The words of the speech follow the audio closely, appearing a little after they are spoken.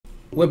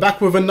We're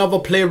back with another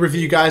player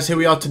review, guys. Here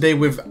we are today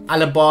with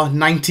Alaba,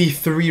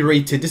 93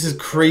 rated. This is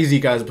crazy,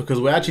 guys,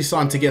 because we're actually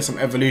starting to get some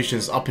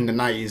evolutions up in the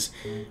 90s,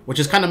 which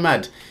is kind of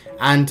mad.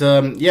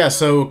 And yeah,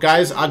 so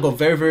guys, I got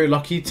very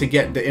lucky to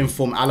get the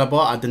inform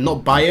Alaba. I did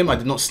not buy him, I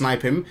did not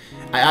snipe him.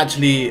 I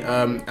actually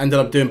ended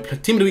up doing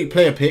Team of the Week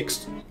player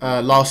picks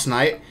last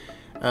night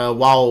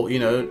while, you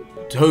know,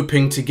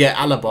 hoping to get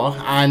Alaba,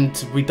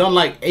 and we done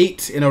like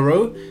 8 in a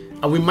row.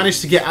 And we managed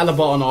to get Alaba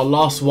on our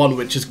last one,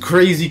 which is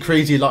crazy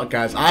luck,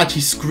 guys. I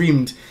actually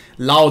screamed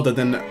louder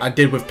than I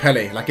did with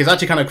Pele. Like, it's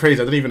actually kind of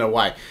crazy. I don't even know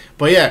why.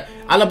 But yeah,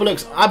 Alaba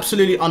looks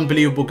absolutely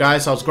unbelievable,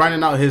 guys. I was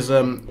grinding out his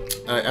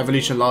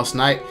evolution last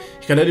night.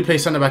 He can only play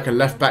centre back and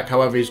left back.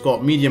 However, he's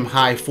got medium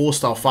high,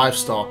 4-star,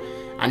 5-star,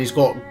 and he's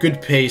got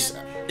good pace,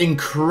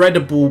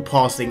 incredible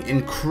passing,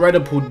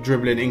 incredible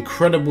dribbling,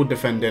 incredible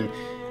defending,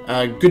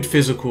 good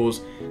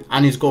physicals,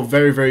 and he's got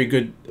very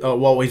good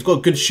well, he's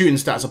got good shooting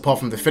stats apart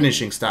from the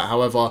finishing stat.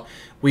 However,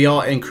 we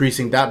are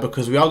increasing that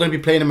because we are going to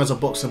be playing him as a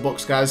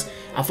box-to-box, guys.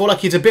 I feel like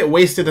he's a bit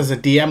wasted as a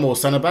DM or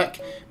centre back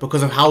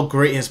because of how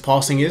great his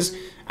passing is,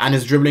 and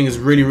his dribbling is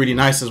really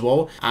nice as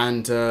well.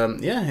 And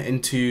yeah,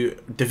 into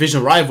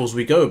division rivals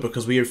we go,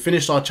 because we have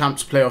finished our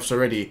champs playoffs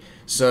already.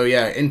 So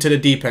yeah, into the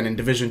deep end in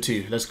Division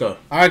 2. Let's go.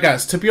 Alright,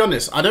 guys, to be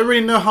honest, I don't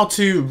really know how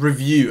to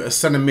review a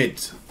centre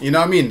mid. You know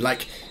what I mean?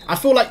 Like, I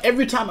feel like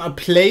every time I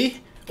play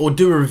or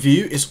do a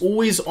review, it's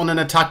always on an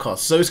attacker.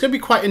 So it's going to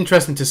be quite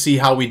interesting to see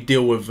how we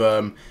deal with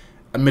a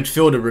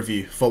midfielder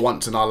review for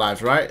once in our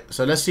lives, right?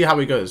 So let's see how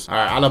it goes.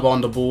 Alright, Alaba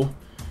on the ball.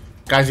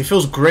 Guys, he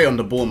feels great on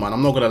the ball, man.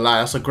 I'm not going to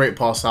lie. That's a great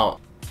pass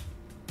out.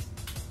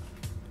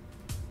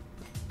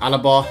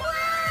 Alaba.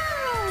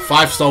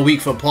 5-star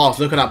weak foot pass.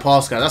 Look at that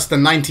pass, guys. That's the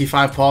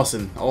 95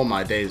 passing. Oh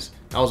my days.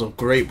 That was a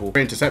great ball.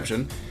 Great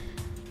interception.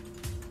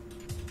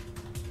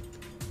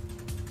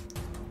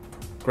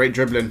 Great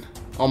dribbling.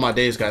 Oh my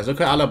days, guys.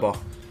 Look at Alaba.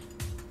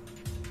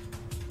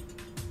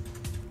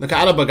 Look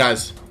at Alaba,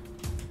 guys.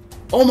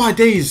 Oh my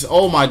days.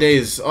 Oh my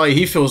days. Oh,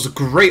 he feels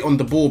great on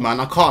the ball, man.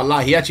 I can't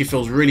lie. He actually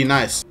feels really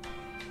nice.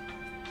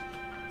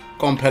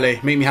 Go on, Pele.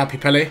 Make me happy,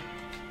 Pele.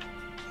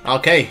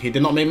 Okay, he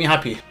did not make me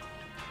happy.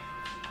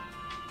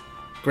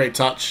 Great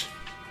touch.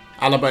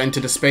 Alaba into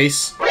the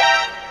space.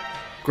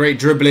 Great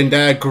dribbling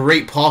there.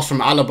 Great pass from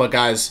Alaba,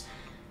 guys.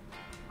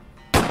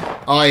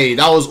 Aye,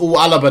 that was all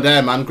Alaba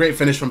there, man. Great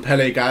finish from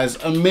Pele, guys.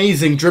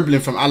 Amazing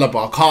dribbling from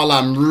Alaba. I can't lie,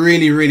 I'm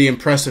really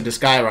impressed with this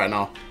guy right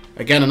now.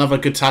 Again, another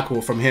good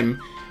tackle from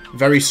him.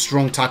 Very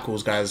strong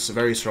tackles, guys.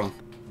 Very strong.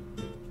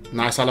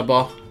 Nice,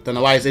 Alaba. Don't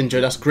know why he's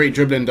injured. That's great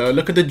dribbling, though.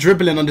 Look at the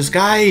dribbling on this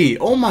guy.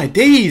 Oh my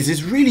days.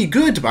 It's really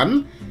good,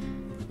 man.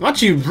 I'm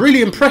actually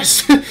really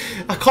impressed.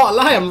 I can't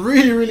lie. I'm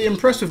really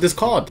impressed with this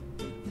card.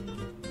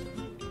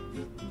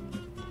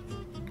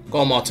 Go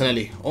on,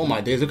 Martinelli. Oh my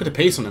days. Look at the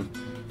pace on him.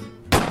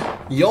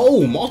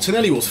 Yo,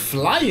 Martinelli was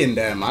flying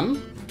there,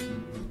 man.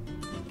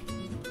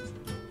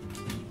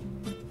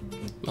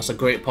 That's a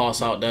great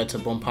pass out there to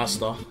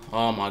Bompasta.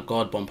 Oh my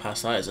god,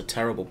 Bompasta. That is a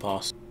terrible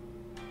pass.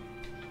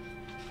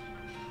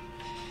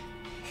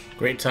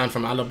 Great turn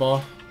from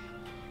Alaba.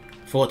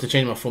 Forgot to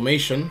change my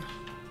formation.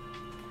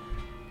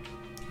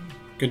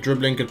 Good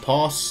dribbling, good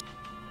pass.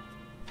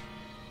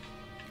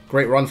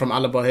 Great run from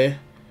Alaba here.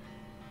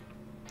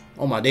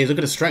 Oh my days, look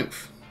at the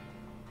strength.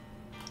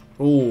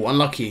 Oh,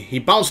 unlucky. He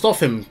bounced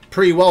off him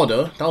pretty well,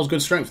 though. That was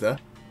good strength there.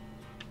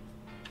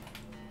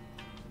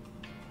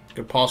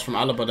 Good pass from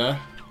Alaba there.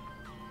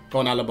 Go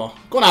on, Alaba.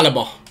 Go on,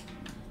 Alaba.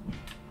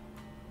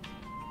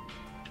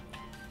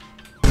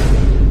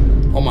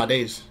 Oh my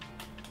days.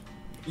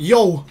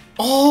 Yo.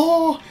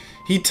 Oh,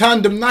 he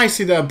turned him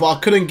nicely there, but I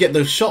couldn't get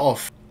the shot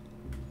off.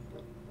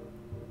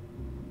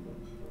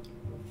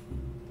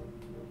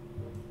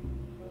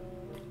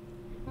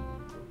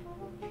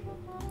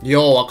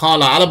 Yo, I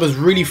can't lie. Alaba's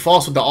really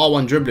fast with the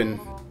R1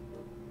 dribbling.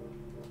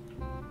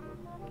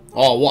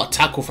 Oh, what a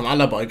tackle from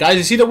Alaba. Guys,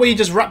 you see the way he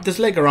just wrapped his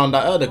leg around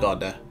that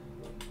Erdegaard there?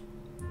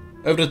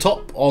 Over the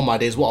top. Oh my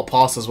days, what a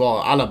pass as well.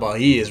 Alaba,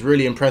 he is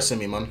really impressing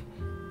me, man.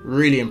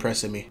 Really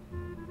impressing me.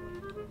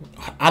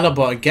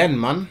 Alaba again,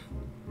 man.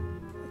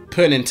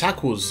 Putting in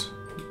tackles.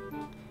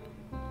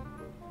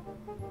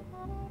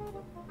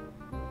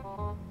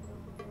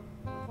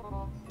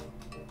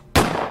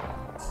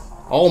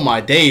 Oh my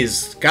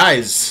days.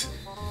 Guys.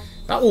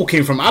 That all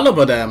came from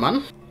Alaba there,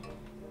 man.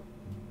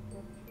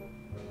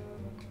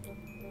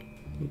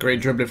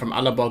 Great dribbling from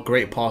Alaba.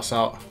 Great pass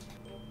out.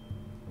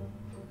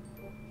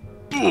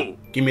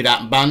 Give me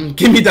that, man.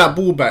 Give me that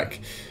ball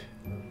back.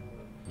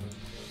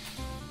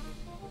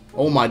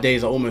 Oh my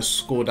days, I almost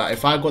scored that.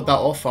 If I got that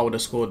off, I would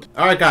have scored.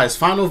 Alright, guys.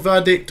 Final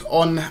verdict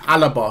on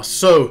Alaba.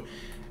 So,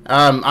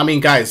 I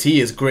mean, guys,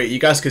 he is great. You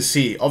guys could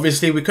see.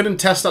 Obviously, we couldn't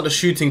test out the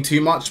shooting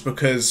too much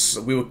because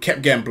we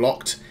kept getting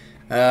blocked.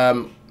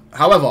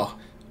 However,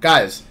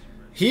 guys,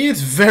 he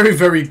is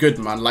very good,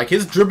 man. Like,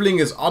 his dribbling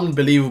is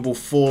unbelievable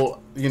for,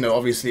 you know,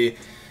 obviously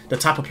the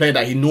type of player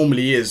that he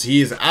normally is.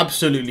 He is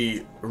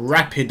absolutely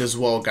rapid as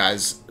well,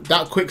 guys.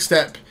 That quick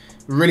step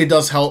really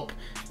does help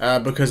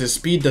because his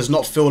speed does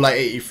not feel like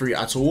 83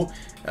 at all.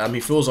 He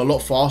feels a lot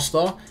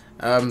faster.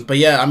 But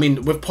yeah, I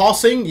mean, with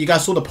passing, you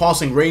guys saw the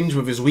passing range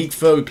with his weak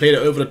foot. We played it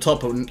over the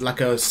top, like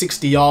a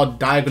 60-yard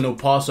diagonal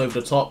pass over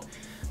the top.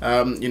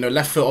 You know,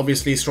 left foot,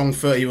 obviously, strong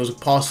foot. He was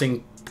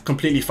passing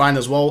completely fine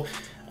as well.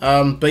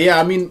 But yeah,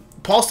 I mean,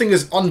 passing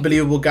is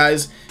unbelievable,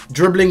 guys.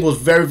 Dribbling was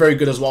very, very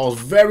good as well. I was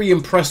very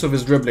impressed with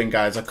his dribbling,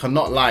 guys. I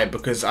cannot lie,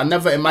 because I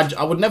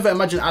would never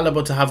imagine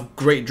Alaba to have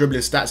great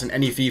dribbling stats in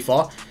any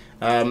FIFA.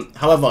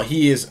 However,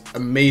 he is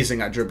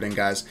amazing at dribbling,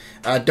 guys.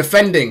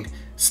 Defending.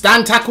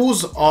 Stand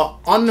tackles are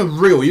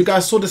unreal. You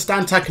guys saw the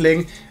stand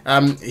tackling.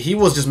 He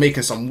was just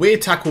making some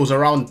weird tackles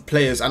around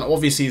players, and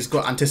obviously he's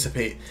got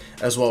anticipate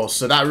as well.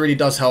 So that really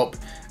does help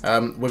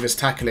with his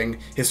tackling.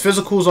 His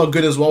physicals are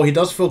good as well. He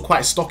does feel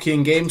quite stocky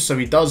in games, so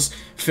he does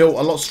feel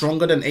a lot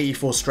stronger than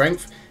 84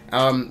 strength.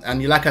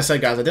 And like I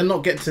said, guys, I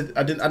didn't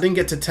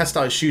get to test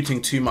out his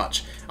shooting too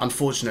much,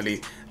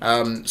 unfortunately.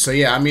 So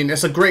yeah, I mean,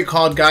 it's a great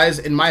card, guys.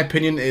 In my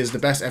opinion, it is the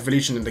best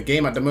evolution in the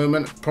game at the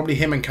moment. Probably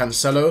him and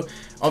Cancelo.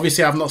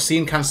 Obviously, I've not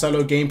seen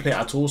Cancelo gameplay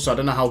at all, so I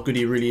don't know how good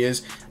he really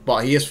is.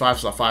 But he is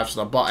 5-star,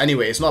 5-star. But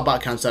anyway, it's not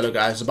about Cancelo,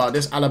 guys. It's about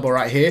this Alaba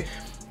right here.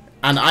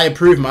 And I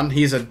approve, man.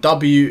 He's a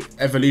W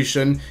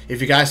evolution. If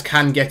you guys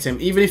can get him,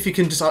 even if you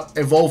can just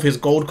evolve his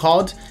gold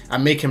card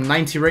and make him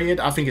 90 rated,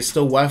 I think it's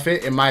still worth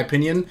it, in my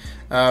opinion.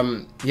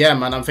 Yeah,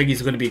 man, I think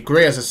he's going to be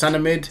great as a centre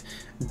mid,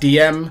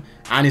 DM,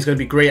 and he's going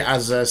to be great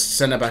as a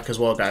centre back as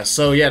well, guys.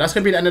 So yeah, that's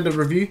going to be the end of the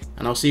review,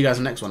 and I'll see you guys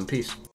in the next one. Peace.